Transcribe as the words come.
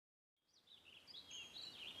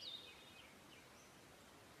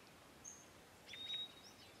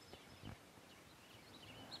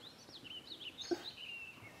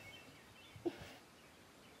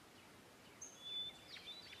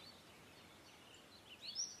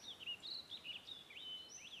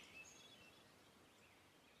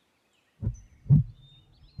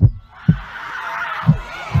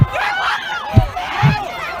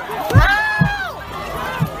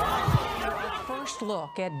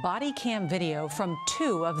look at body cam video from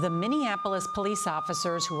two of the Minneapolis police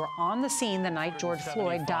officers who were on the scene the night George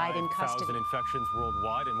Floyd died in custody. Infections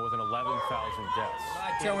worldwide and more than 11,000 deaths.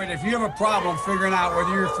 Joey, if you have a problem figuring out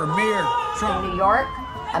whether you're for me or Trump. In New York,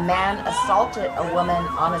 a man assaulted a woman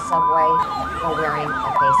on a subway while wearing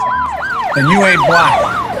a face mask. And you ain't black.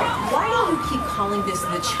 Why do you keep calling this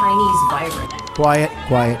the Chinese virus? Quiet,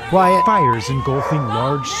 quiet, quiet. Fires engulfing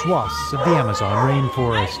large swaths of the Amazon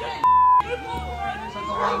rainforest. Riders are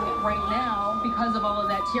going right now because of all of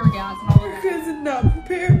that tear gas and all of that. Because it's not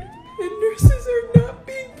prepared, and nurses are not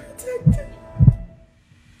being protected.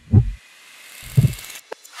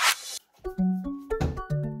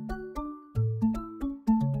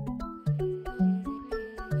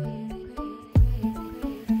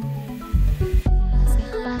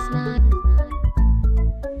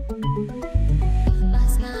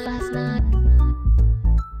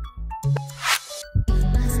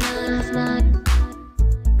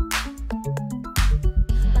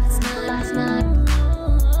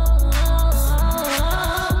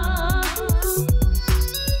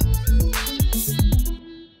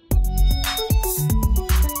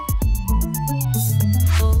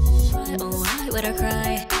 Would I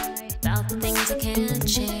cry about the things I can't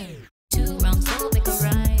share? Two wrongs don't make a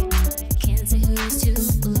right. Can't say who's to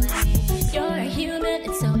blame. You're a human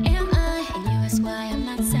and so am I, and you ask why I'm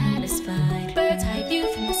not satisfied. Bird's eye view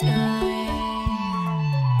from the sky.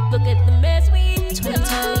 Look at the mess we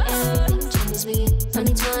 2020 everything changes me.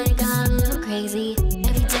 2020 got a little crazy.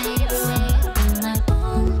 Every day, everywhere, I'm like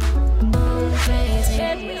boom, boom, crazy.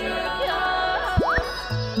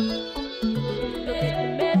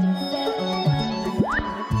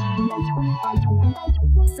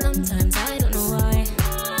 Sometimes I don't know why,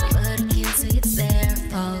 but I can't say it's their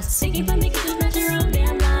fault. Taking from me 'cause it's not your own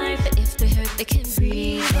damn life. But if they hurt, they can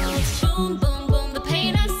breathe out. Boom, boom, boom, the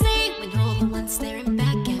pain I see when you're the one staring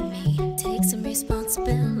back at me. Take some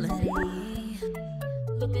responsibility.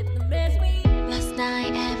 Look at the mess we. Last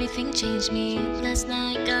night everything changed me. Last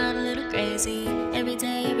night got a little crazy. Every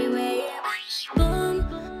day, everywhere. Boom,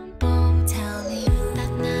 boom, tell me.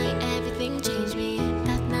 That night everything changed me.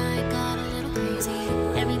 That night got a little crazy.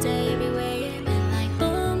 Every day, everywhere, been like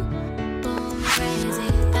boom, boom, crazy.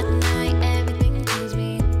 That night, everything changed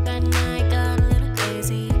me. That night got a little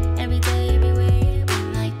crazy. Every day, everywhere,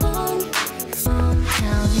 been like boom, boom,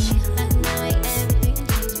 tell me. That night, everything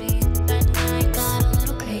changed me. That night got a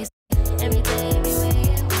little crazy. Every day,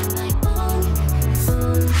 everywhere, been like boom,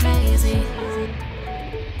 boom, crazy.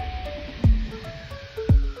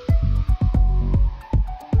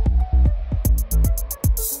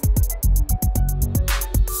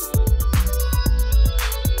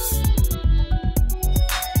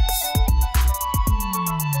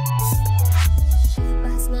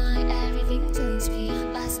 Last night everything changed me.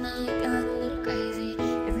 Last night got a little crazy.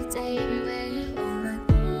 Every day, everywhere, all night,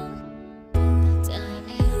 boom, boom, tell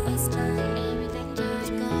me. Last night everything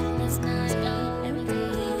changed me. Last night, every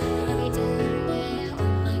day, everywhere,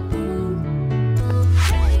 all night, boom, boom,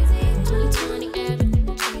 crazy. 2020 everything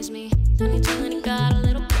changed me. 2020.